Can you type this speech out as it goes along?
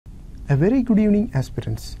A very good evening,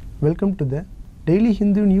 aspirants. Welcome to the Daily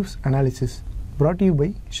Hindu News Analysis brought to you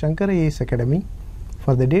by Shankar IAS Academy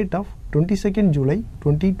for the date of 22nd July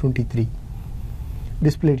 2023.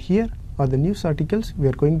 Displayed here are the news articles we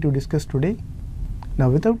are going to discuss today. Now,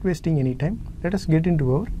 without wasting any time, let us get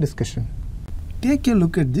into our discussion. Take a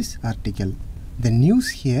look at this article. The news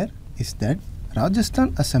here is that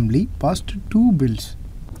Rajasthan Assembly passed two bills,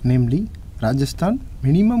 namely Rajasthan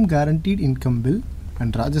Minimum Guaranteed Income Bill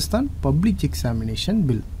and Rajasthan Public Examination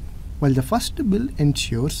Bill. While the first bill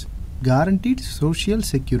ensures guaranteed social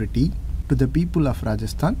security to the people of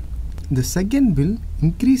Rajasthan, the second bill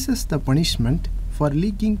increases the punishment for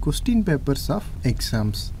leaking question papers of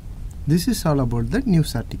exams. This is all about the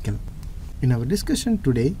news article. In our discussion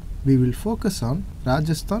today, we will focus on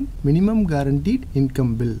Rajasthan Minimum Guaranteed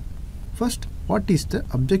Income Bill. First, what is the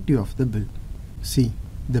objective of the bill? See,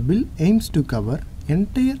 the bill aims to cover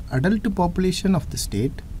entire adult population of the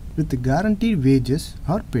state with guaranteed wages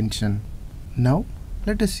or pension. Now,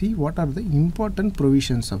 let us see what are the important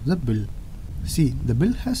provisions of the bill. See, the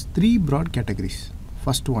bill has three broad categories.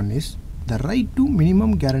 First one is the right to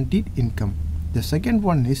minimum guaranteed income. The second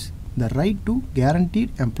one is the right to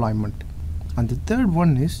guaranteed employment. And the third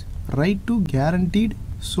one is right to guaranteed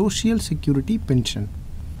social security pension.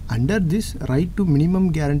 Under this right to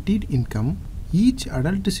minimum guaranteed income, each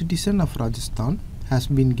adult citizen of Rajasthan has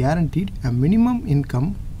been guaranteed a minimum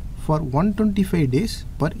income for 125 days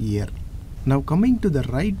per year. Now coming to the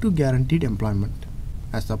right to guaranteed employment.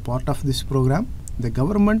 As a part of this program, the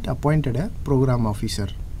government appointed a program officer.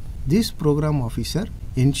 This program officer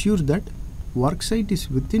ensures that worksite is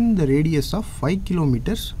within the radius of 5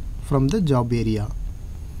 kilometers from the job area.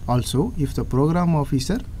 Also, if the program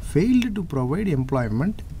officer failed to provide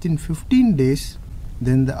employment within 15 days,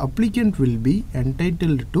 then the applicant will be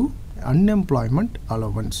entitled to unemployment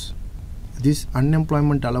allowance. This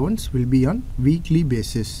unemployment allowance will be on weekly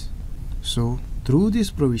basis. So, through these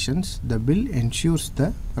provisions, the bill ensures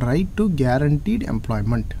the right to guaranteed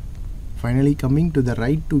employment. Finally, coming to the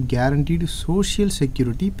right to guaranteed social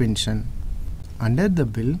security pension. Under the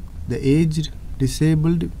bill, the aged,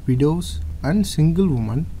 disabled, widows and single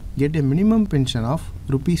women get a minimum pension of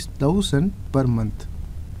 ₹1,000 per month.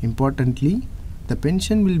 Importantly, the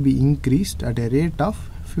pension will be increased at a rate of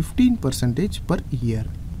 15% per year.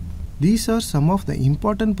 These are some of the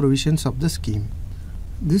important provisions of the scheme.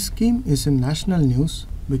 This scheme is in national news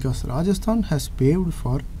because Rajasthan has paved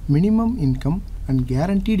for minimum income and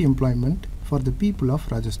guaranteed employment for the people of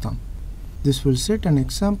Rajasthan. This will set an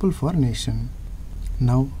example for nation.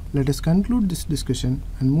 Now, let us conclude this discussion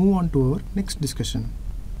and move on to our next discussion.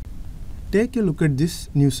 Take a look at this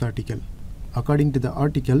news article. According to the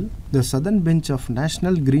article, the Southern Bench of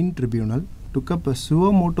National Green Tribunal took up a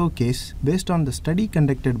suo motu case based on the study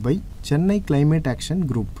conducted by Chennai Climate Action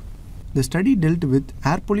Group. The study dealt with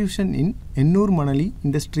air pollution in Manali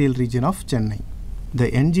industrial region of Chennai.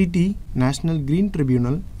 The NGT National Green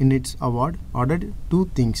Tribunal in its award ordered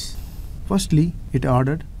two things. Firstly, it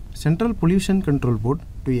ordered Central Pollution Control Board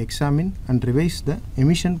to examine and revise the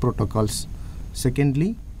emission protocols.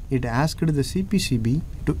 Secondly, it asked the CPCB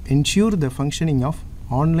to ensure the functioning of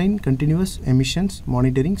Online Continuous Emissions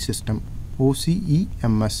Monitoring System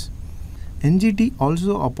 (OCEMS). NGT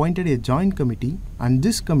also appointed a joint committee, and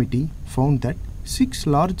this committee found that 6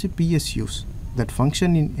 large PSUs that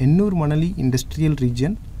function in Manali industrial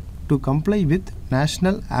region to comply with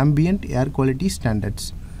National Ambient Air Quality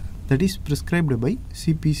Standards that is prescribed by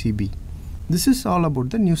CPCB. This is all about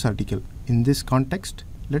the news article. In this context,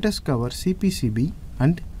 let us cover CPCB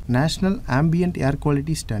and National Ambient Air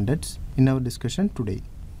Quality Standards in our discussion today.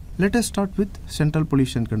 Let us start with Central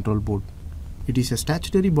Pollution Control Board. It is a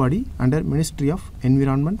statutory body under Ministry of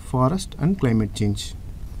Environment, Forest and Climate Change.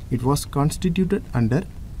 It was constituted under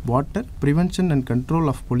Water Prevention and Control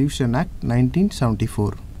of Pollution Act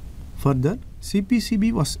 1974. Further,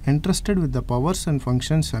 CPCB was entrusted with the powers and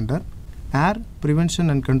functions under Air Prevention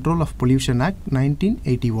and Control of Pollution Act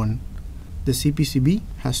 1981. The CPCB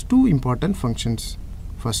has two important functions.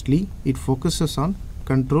 Firstly, it focuses on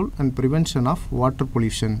control and prevention of water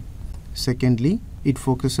pollution. Secondly, it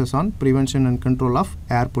focuses on prevention and control of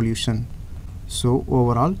air pollution. So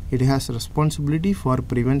overall, it has responsibility for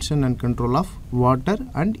prevention and control of water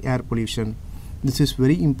and air pollution. This is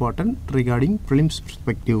very important regarding prelims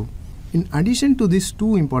perspective. In addition to these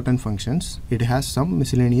two important functions, it has some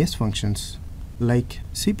miscellaneous functions. Like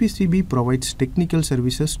CPCB provides technical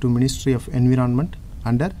services to Ministry of Environment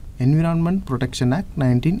under Environment Protection Act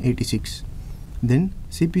 1986. Then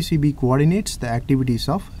CPCB coordinates the activities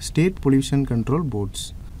of state pollution control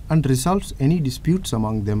boards and resolves any disputes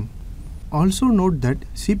among them. Also note that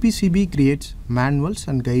CPCB creates manuals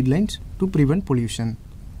and guidelines to prevent pollution.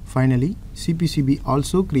 Finally, CPCB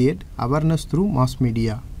also create awareness through mass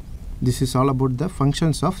media. This is all about the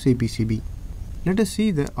functions of CPCB. Let us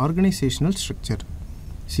see the organizational structure.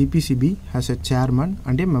 CPCB has a chairman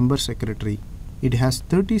and a member secretary. It has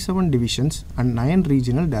 37 divisions and 9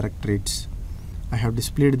 regional directorates. I have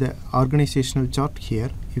displayed the organizational chart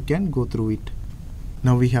here. You can go through it.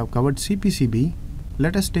 Now we have covered CPCB.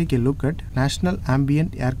 Let us take a look at National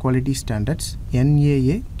Ambient Air Quality Standards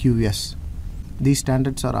NAAQS. These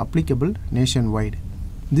standards are applicable nationwide.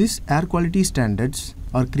 These air quality standards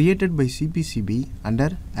are created by CPCB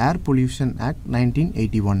under Air Pollution Act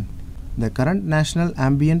 1981. The current National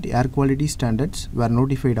Ambient Air Quality Standards were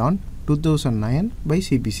notified on 2009 by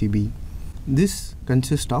CPCB. This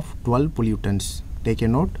consists of 12 pollutants. Take a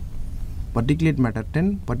note: particulate matter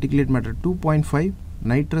 10, particulate matter 2.5,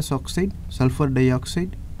 nitrous oxide, sulfur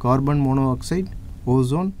dioxide, carbon monoxide,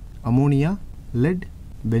 ozone, ammonia, lead,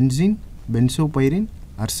 benzene, benzopyrene,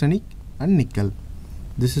 arsenic and nickel.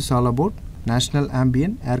 This is all about National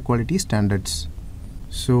Ambient Air Quality Standards.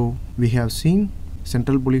 So we have seen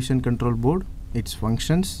Central Pollution Control Board, its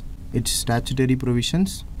functions, its statutory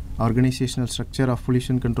provisions, organizational structure of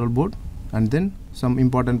Pollution Control Board, and then some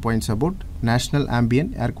important points about National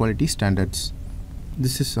Ambient Air Quality Standards.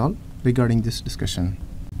 This is all regarding this discussion.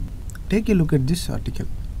 Take a look at this article.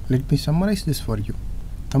 Let me summarize this for you.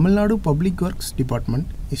 Tamil Nadu Public Works Department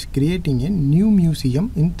is creating a new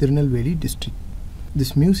museum in Tirunelveli district.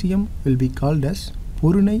 This museum will be called as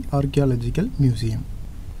Porunai Archaeological Museum.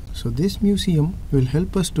 So this museum will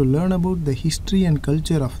help us to learn about the history and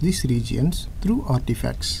culture of these regions through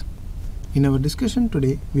artifacts. In our discussion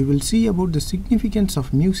today, we will see about the significance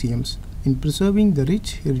of museums in preserving the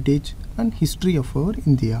rich heritage and history of our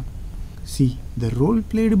India. See, the role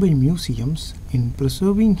played by museums in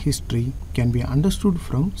preserving history can be understood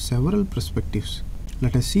from several perspectives.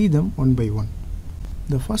 Let us see them one by one.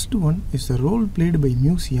 The first one is the role played by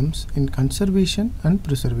museums in conservation and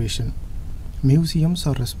preservation. Museums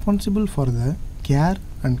are responsible for the care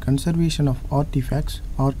and conservation of artifacts,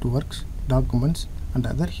 artworks, documents, and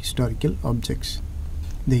other historical objects.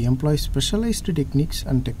 They employ specialized techniques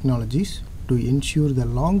and technologies to ensure the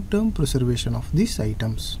long-term preservation of these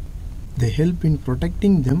items. They help in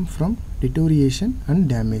protecting them from deterioration and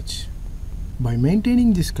damage. By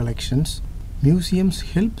maintaining these collections, museums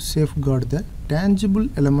help safeguard the tangible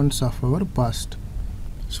elements of our past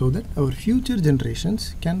so that our future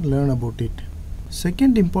generations can learn about it.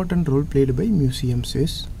 Second important role played by museums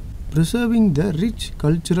is preserving the rich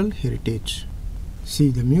cultural heritage. See,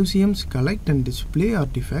 the museums collect and display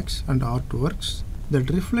artifacts and artworks that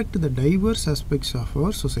reflect the diverse aspects of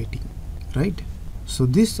our society, right? So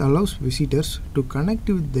this allows visitors to connect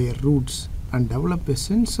with their roots and develop a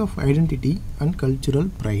sense of identity and cultural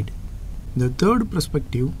pride. The third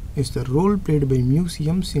perspective is the role played by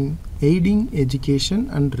museums in aiding education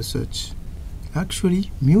and research.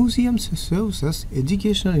 Actually, museums serve as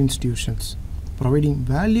educational institutions, providing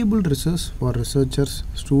valuable resources for researchers,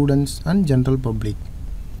 students, and general public.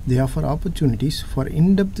 They offer opportunities for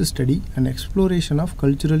in-depth study and exploration of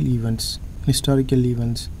cultural events, historical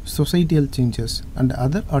events, societal changes, and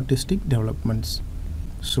other artistic developments.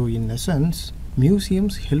 So, in essence,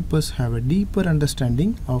 museums help us have a deeper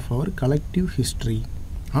understanding of our collective history.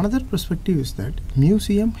 Another perspective is that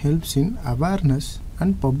museum helps in awareness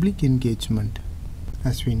and public engagement.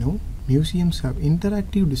 As we know, museums have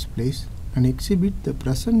interactive displays and exhibit the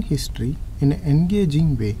present history in an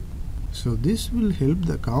engaging way. So this will help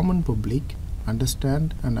the common public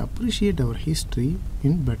understand and appreciate our history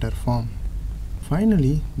in better form.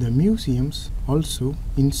 Finally, the museums also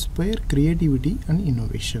inspire creativity and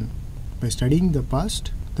innovation. By studying the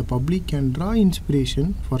past, the public can draw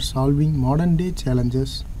inspiration for solving modern-day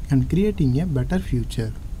challenges and creating a better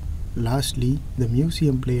future. Lastly, the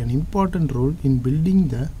museum play an important role in building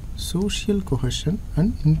the social cohesion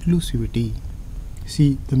and inclusivity.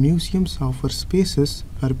 See, the museums offer spaces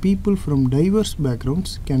where people from diverse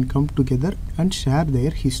backgrounds can come together and share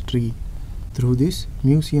their history. Through this,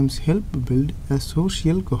 museums help build a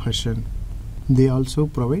social cohesion. They also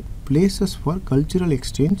provide places for cultural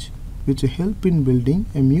exchange, which help in building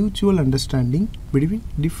a mutual understanding between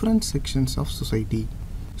different sections of society.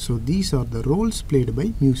 So these are the roles played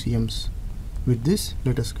by museums. With this,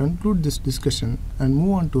 let us conclude this discussion and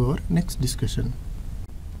move on to our next discussion.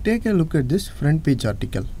 Take a look at this front page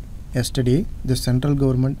article. Yesterday, the central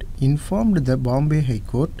government informed the Bombay High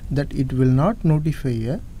Court that it will not notify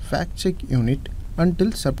a fact-check unit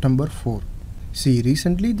until September 4. See,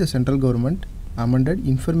 recently the central government amended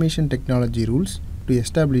information technology rules to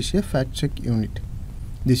establish a fact-check unit.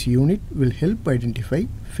 This unit will help identify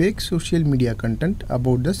fake social media content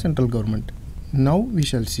about the central government. Now we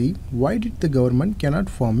shall see why did the government cannot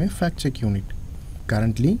form a fact-check unit.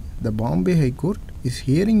 Currently, the Bombay High Court is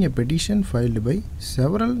hearing a petition filed by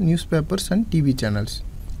several newspapers and TV channels.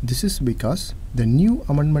 This is because the new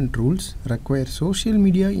amendment rules require social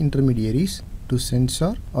media intermediaries to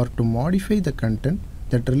censor or to modify the content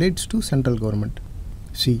that relates to central government.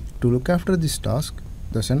 See, to look after this task,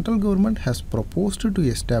 the central government has proposed to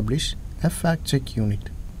establish a fact-check unit.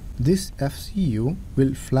 This FCU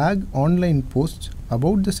will flag online posts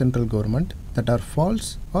about the central government that are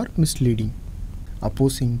false or misleading.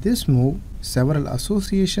 Opposing this move, several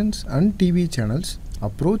associations and TV channels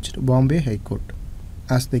approached Bombay High Court.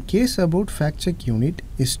 As the case about fact-check unit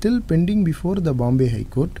is still pending before the Bombay High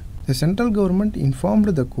Court, the central government informed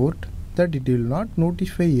the court that it will not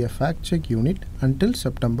notify a fact-check unit until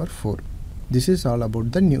September 4. This is all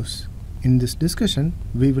about the news. In this discussion,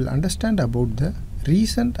 we will understand about the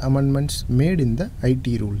recent amendments made in the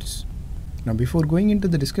IT rules. Now before going into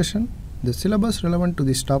the discussion, the syllabus relevant to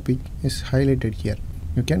this topic is highlighted here.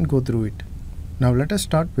 You can go through it. Now let us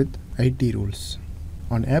start with IT rules.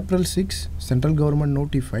 On April 6, central government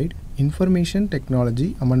notified Information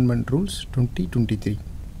Technology Amendment Rules 2023.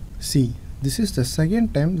 See, this is the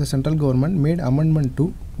second time the central government made amendment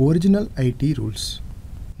to original IT rules.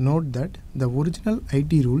 Note that the original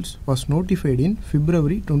IT rules was notified in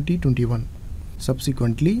February 2021.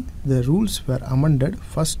 Subsequently, the rules were amended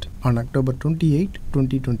first on October 28,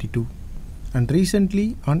 2022. And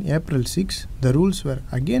recently on April 6, the rules were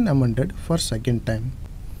again amended for second time.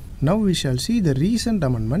 Now we shall see the recent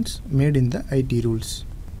amendments made in the IT rules.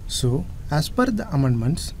 So, as per the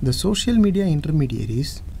amendments, the social media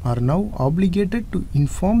intermediaries are now obligated to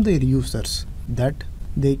inform their users that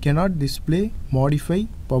they cannot display, modify,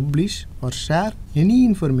 publish or share any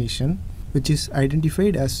information which is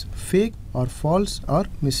identified as fake or false or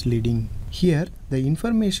misleading. Here, the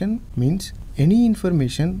information means any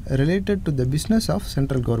information related to the business of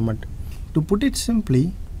central government. To put it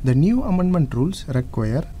simply, the new amendment rules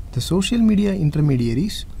require the social media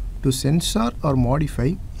intermediaries to censor or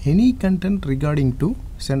modify any content regarding to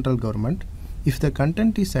central government if the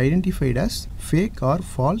content is identified as fake or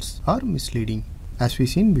false or misleading, as we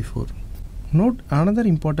seen before. Note another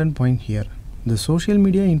important point here. The social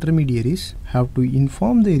media intermediaries have to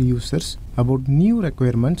inform their users about new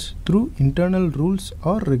requirements through internal rules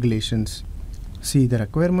or regulations. See, the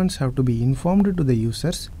requirements have to be informed to the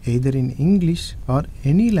users either in English or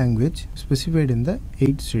any language specified in the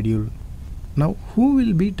 8th schedule. Now, who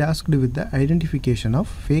will be tasked with the identification of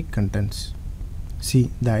fake contents?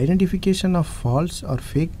 See, the identification of false or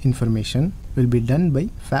fake information will be done by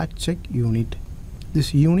fact-check unit.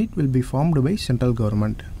 This unit will be formed by central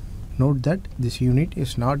government. Note that this unit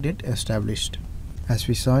is not yet established. As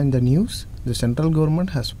we saw in the news, the central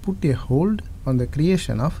government has put a hold on the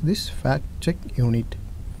creation of this fact-check unit.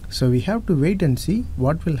 So we have to wait and see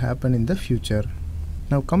what will happen in the future.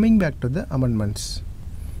 Now coming back to the amendments.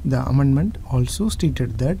 The amendment also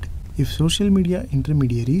stated that if social media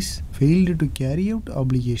intermediaries failed to carry out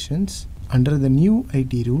obligations under the new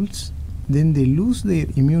IT rules, then they lose their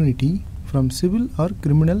immunity from civil or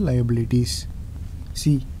criminal liabilities.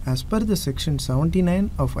 See, as per the section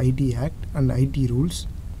 79 of IT Act and IT rules,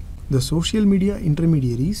 the social media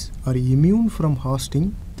intermediaries are immune from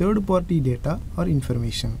hosting third-party data or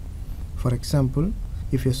information. For example,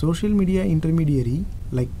 if a social media intermediary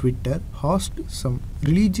like Twitter hosts some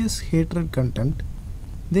religious hatred content,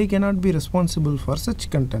 they cannot be responsible for such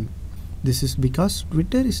content. This is because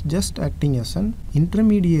Twitter is just acting as an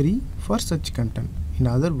intermediary for such content. In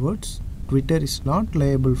other words, Twitter is not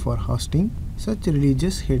liable for hosting such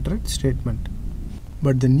religious hatred statement.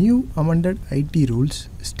 But the new amended IT rules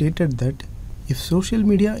stated that if social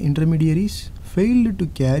media intermediaries failed to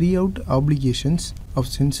carry out obligations of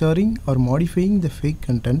censoring or modifying the fake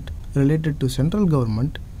content related to central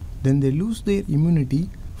government, then they lose their immunity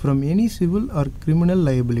from any civil or criminal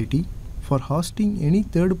liability for hosting any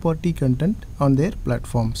third-party content on their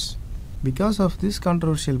platforms. Because of these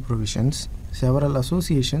controversial provisions, several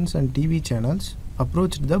associations and TV channels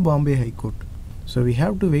approached the Bombay High Court. So we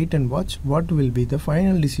have to wait and watch what will be the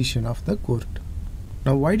final decision of the court.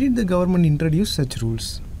 Now, why did the government introduce such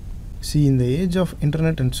rules? See, in the age of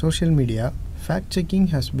internet and social media, fact-checking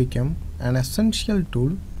has become an essential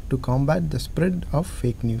tool to combat the spread of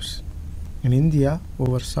fake news. In India,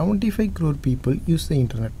 over 75 crore people use the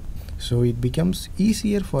internet, so it becomes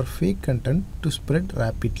easier for fake content to spread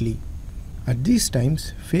rapidly. At these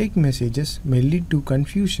times, fake messages may lead to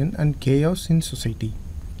confusion and chaos in society.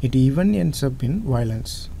 It even ends up in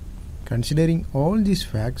violence. Considering all these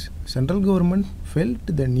facts, central government felt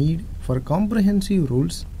the need for comprehensive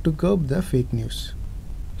rules to curb the fake news.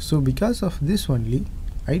 So because of this only,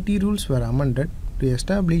 IT rules were amended to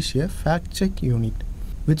establish a fact-check unit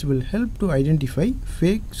which will help to identify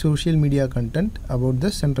fake social media content about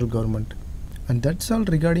the central government. And that's all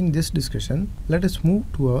regarding this discussion. Let us move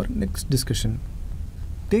to our next discussion.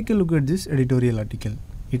 Take a look at this editorial article.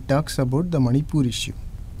 It talks about the Manipur issue.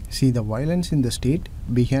 See, the violence in the state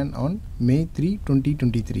began on May 3,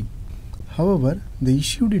 2023. However, the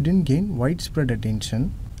issue didn't gain widespread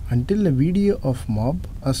attention until a video of mob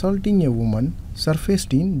assaulting a woman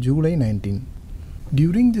surfaced in July 19.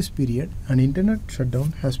 During this period, an internet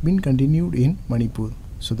shutdown has been continued in Manipur.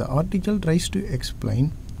 So the article tries to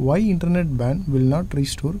explain why internet ban will not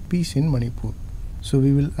restore peace in Manipur. So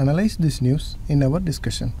we will analyze this news in our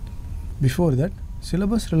discussion. Before that,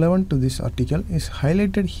 syllabus relevant to this article is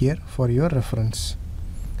highlighted here for your reference.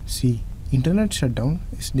 See, internet shutdown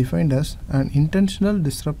is defined as an intentional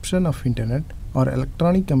disruption of internet or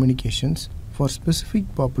electronic communications for specific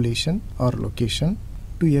population or location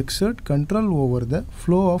to exert control over the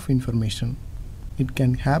flow of information. It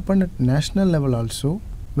can happen at national level also,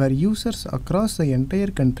 where users across the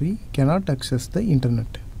entire country cannot access the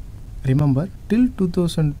internet. Remember, till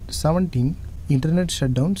 2017, internet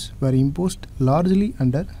shutdowns were imposed largely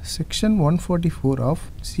under Section 144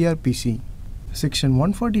 of CRPC. Section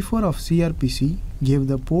 144 of CRPC gave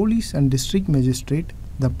the police and district magistrate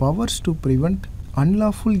the powers to prevent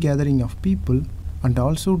unlawful gathering of people and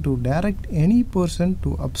also to direct any person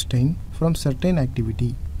to abstain from certain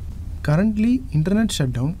activity. Currently, internet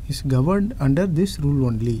shutdown is governed under this rule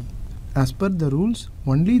only. As per the rules,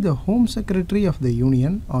 only the Home Secretary of the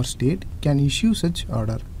Union or state can issue such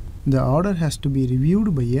order. The order has to be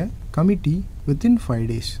reviewed by a committee within 5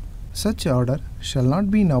 days. Such order shall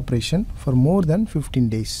not be in operation for more than 15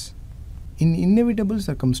 days. In inevitable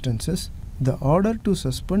circumstances, the order to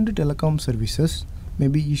suspend telecom services may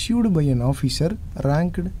be issued by an officer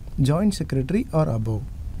ranked Joint Secretary or above.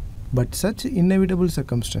 But such inevitable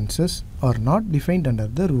circumstances are not defined under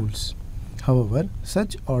the rules. However,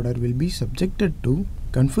 such order will be subjected to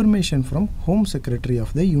confirmation from Home Secretary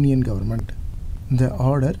of the Union Government. The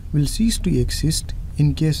order will cease to exist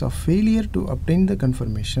in case of failure to obtain the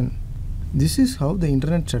confirmation. This is how the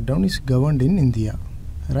internet shutdown is governed in India,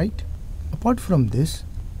 right? Apart from this,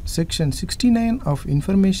 Section 69 of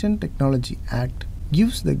Information Technology Act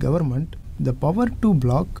gives the government the power to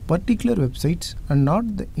block particular websites and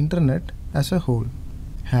not the internet as a whole.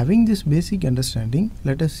 Having this basic understanding,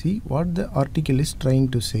 let us see what the article is trying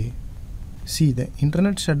to say. See, the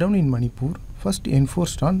internet shutdown in Manipur first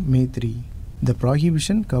enforced on May 3. The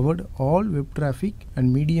prohibition covered all web traffic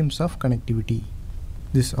and mediums of connectivity.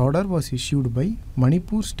 This order was issued by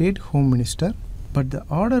Manipur State Home Minister, but the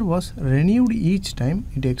order was renewed each time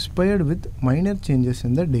it expired with minor changes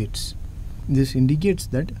in the dates. This indicates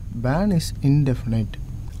that ban is indefinite.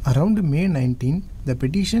 Around May 19, the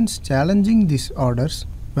petitions challenging these orders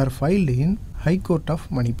were filed in High Court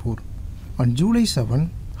of Manipur. On July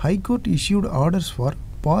 7, High Court issued orders for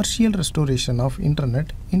partial restoration of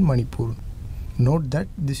internet in Manipur. Note that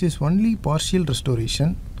this is only partial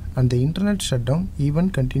restoration and the internet shutdown even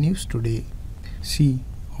continues today. See,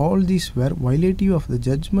 all these were violative of the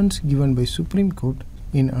judgments given by Supreme Court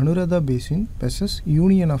in Anuradha Basin vs.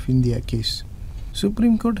 Union of India case.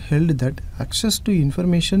 Supreme Court held that access to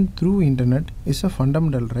information through internet is a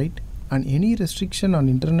fundamental right and any restriction on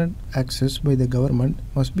internet access by the government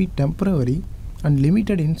must be temporary and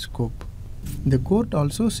limited in scope. The court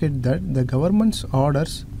also said that the government's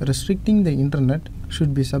orders restricting the internet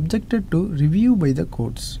should be subjected to review by the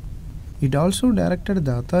courts. It also directed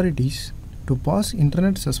the authorities to pass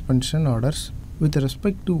internet suspension orders with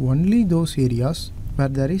respect to only those areas where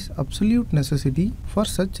there is absolute necessity for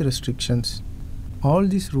such restrictions. All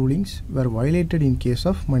these rulings were violated in case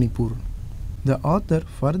of Manipur. The author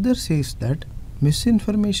further says that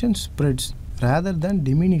misinformation spreads rather than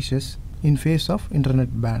diminishes in face of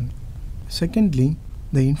internet ban. Secondly,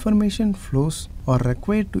 the information flows are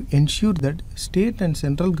required to ensure that state and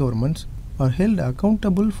central governments are held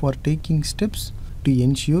accountable for taking steps to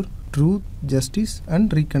ensure truth, justice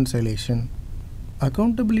and reconciliation.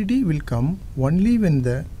 Accountability will come only when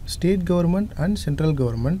the state government and central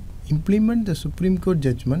government implement the Supreme Court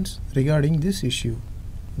judgments regarding this issue.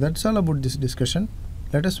 That's all about this discussion.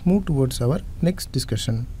 Let us move towards our next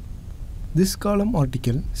discussion. This column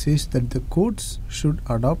article says that the courts should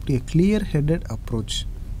adopt a clear-headed approach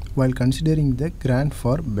while considering the grant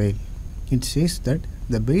for bail. It says that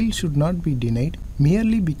the bail should not be denied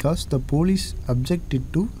merely because the police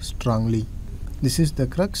objected too strongly. This is the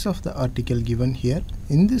crux of the article given here.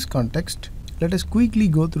 In this context, let us quickly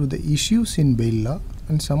go through the issues in bail law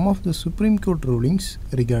and some of the Supreme Court rulings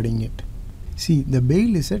regarding it. See, the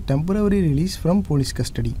bail is a temporary release from police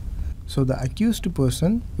custody. So the accused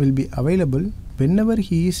person will be available whenever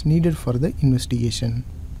he is needed for the investigation.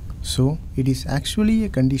 So it is actually a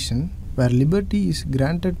condition where liberty is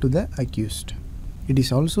granted to the accused. It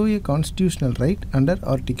is also a constitutional right under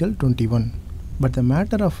Article 21. But the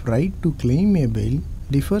matter of right to claim a bail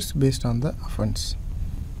differs based on the offence.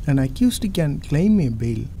 An accused can claim a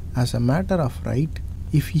bail as a matter of right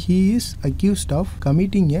if he is accused of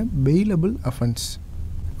committing a bailable offence.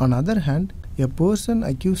 On the other hand, a person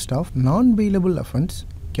accused of non-bailable offence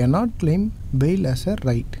cannot claim bail as a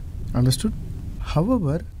right. Understood?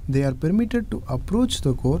 However, they are permitted to approach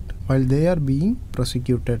the court while they are being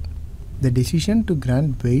prosecuted. The decision to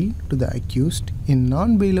grant bail to the accused in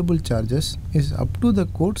non-bailable charges is up to the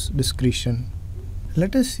court's discretion.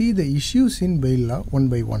 Let us see the issues in bail law one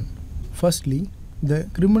by one. Firstly, the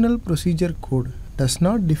Criminal Procedure Code does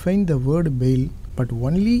not define the word bail but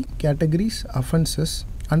only categories offences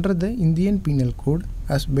under the Indian Penal Code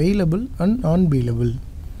as bailable and non-bailable.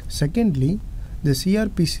 Secondly, the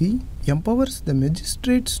CRPC empowers the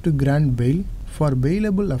magistrates to grant bail for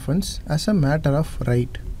bailable offence as a matter of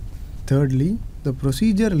right. Thirdly, the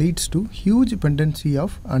procedure leads to huge pendency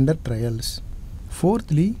of under trials.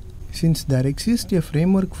 Fourthly, since there exists a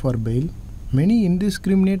framework for bail, many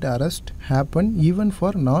indiscriminate arrests happen even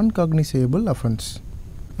for non-cognizable offence.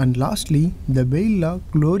 And lastly, the bail law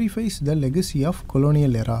glorifies the legacy of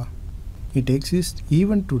colonial era. It exists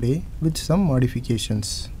even today with some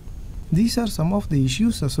modifications. These are some of the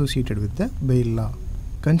issues associated with the bail law.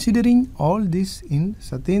 Considering all this in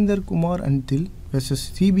Satyendra Kumar and Till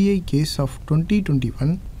vs CBI case of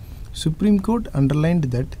 2021, Supreme Court underlined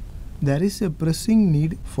that there is a pressing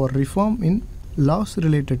need for reform in laws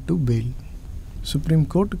related to bail. Supreme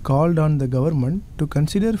Court called on the government to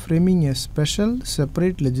consider framing a special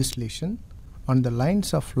separate legislation on the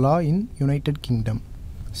lines of law in United Kingdom.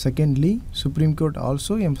 Secondly, Supreme Court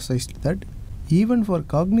also emphasized that even for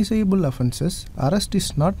cognizable offences, arrest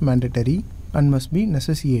is not mandatory and must be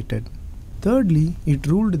necessitated. Thirdly, it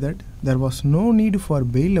ruled that there was no need for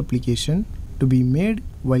bail application to be made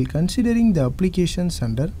while considering the applications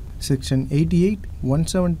under Section 88,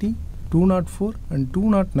 170, 204 and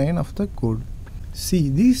 209 of the Code. See,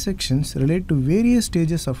 these sections relate to various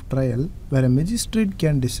stages of trial where a magistrate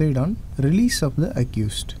can decide on release of the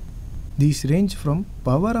accused. These range from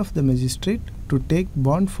power of the magistrate to take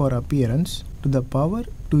bond for appearance to the power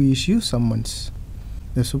to issue summons.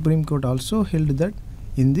 The Supreme Court also held that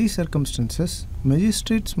in these circumstances,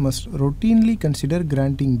 magistrates must routinely consider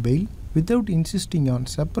granting bail without insisting on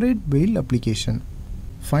separate bail application.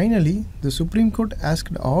 Finally, the Supreme Court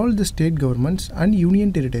asked all the state governments and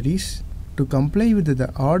union territories to comply with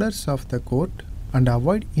the orders of the court and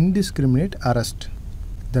avoid indiscriminate arrest.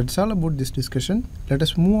 That's all about this discussion. Let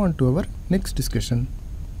us move on to our next discussion.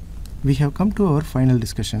 We have come to our final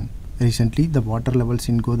discussion. Recently, the water levels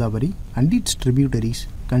in Godavari and its tributaries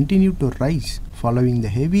continue to rise following the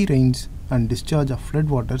heavy rains and discharge of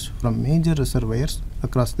floodwaters from major reservoirs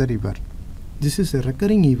across the river. This is a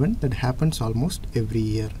recurring event that happens almost every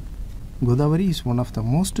year. Godavari is one of the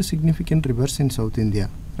most significant rivers in South India,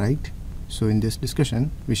 right? So in this discussion,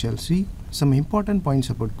 we shall see some important points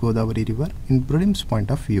about Godavari river in Prelims point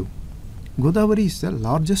of view. Godavari is the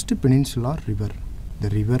largest peninsular river. The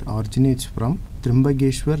river originates from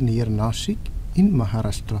Trimbakeshwar near Nashik in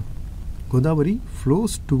Maharashtra. Godavari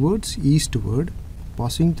flows towards eastward,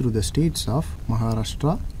 passing through the states of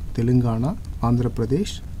Maharashtra, Telangana, Andhra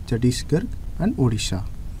Pradesh, Chhattisgarh and Odisha,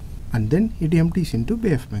 and then it empties into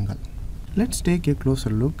Bay of Bengal. Let's take a closer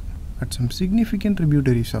look at some significant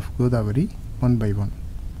tributaries of Godavari one by one.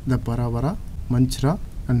 The Paravara, Manchra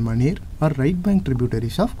and Maner are right bank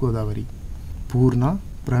tributaries of Godavari. Purna,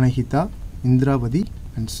 Pranahita, Indravati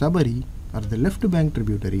and Sabari are the left bank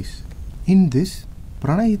tributaries. In this,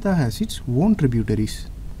 Pranahita has its own tributaries.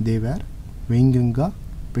 They were Vainganga,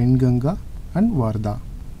 Penganga and Varda.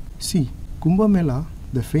 See, Kumbh Mela,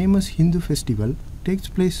 the famous Hindu festival, takes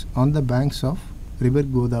place on the banks of river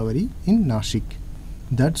Godavari in Nashik.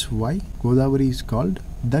 That's why Godavari is called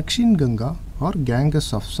Dakshin Ganga or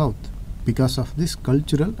Ganges of South, because of this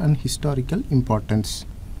cultural and historical importance.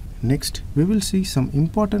 Next, we will see some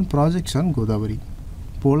important projects on Godavari.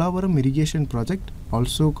 Polavaram Irrigation Project,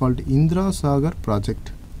 also called Indra Sagar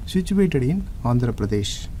Project, situated in Andhra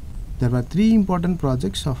Pradesh. There were three important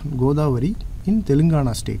projects of Godavari in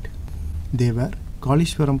Telangana state. They were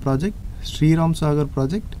Kalishwaram Project, Sriram Sagar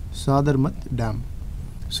Project, Sadarmat Dam.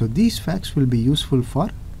 So these facts will be useful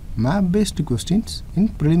for map-based questions in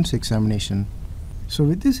prelims examination. So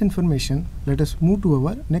with this information, let us move to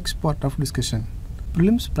our next part of discussion,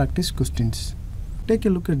 prelims practice questions. Take a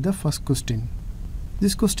look at the first question.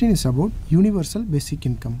 This question is about universal basic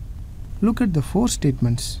income. Look at the 4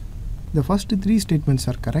 statements. The first 3 statements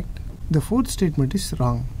are correct. The fourth statement is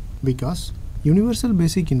wrong because universal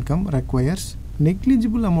basic income requires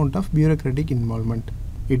negligible amount of bureaucratic involvement.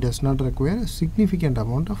 It does not require a significant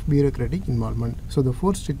amount of bureaucratic involvement. So the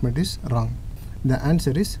fourth statement is wrong. The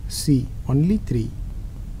answer is C, only 3.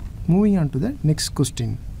 Moving on to the next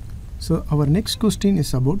question. So our next question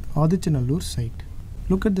is about Adichanallur site.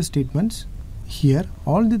 Look at the statements. Here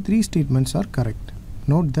all the 3 statements are correct.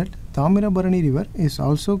 Note that Tamirabarani river is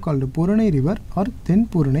also called Porunai river or Then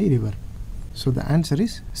Porunai river. So the answer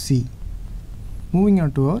is C. Moving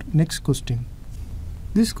on to our next question.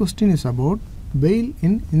 This question is about bail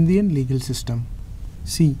in Indian legal system.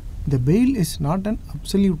 See, the bail is not an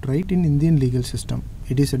absolute right in Indian legal system.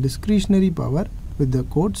 It is a discretionary power with the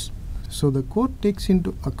courts. So the court takes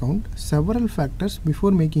into account several factors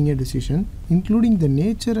before making a decision, including the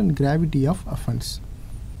nature and gravity of offence.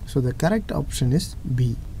 So the correct option is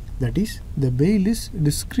B. That is, the bail is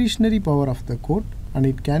discretionary power of the court and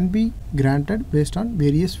it can be granted based on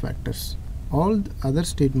various factors. All the other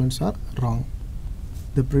statements are wrong.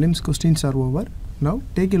 The prelims questions are over. Now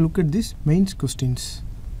take a look at these mains questions.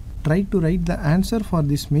 Try to write the answer for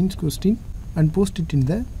this mains question and post it in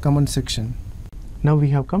the comment section. Now we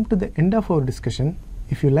have come to the end of our discussion.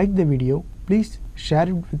 If you like the video, please share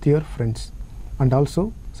it with your friends and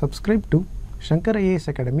also subscribe to Shankar IAS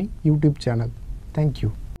Academy YouTube channel. Thank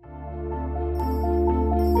you.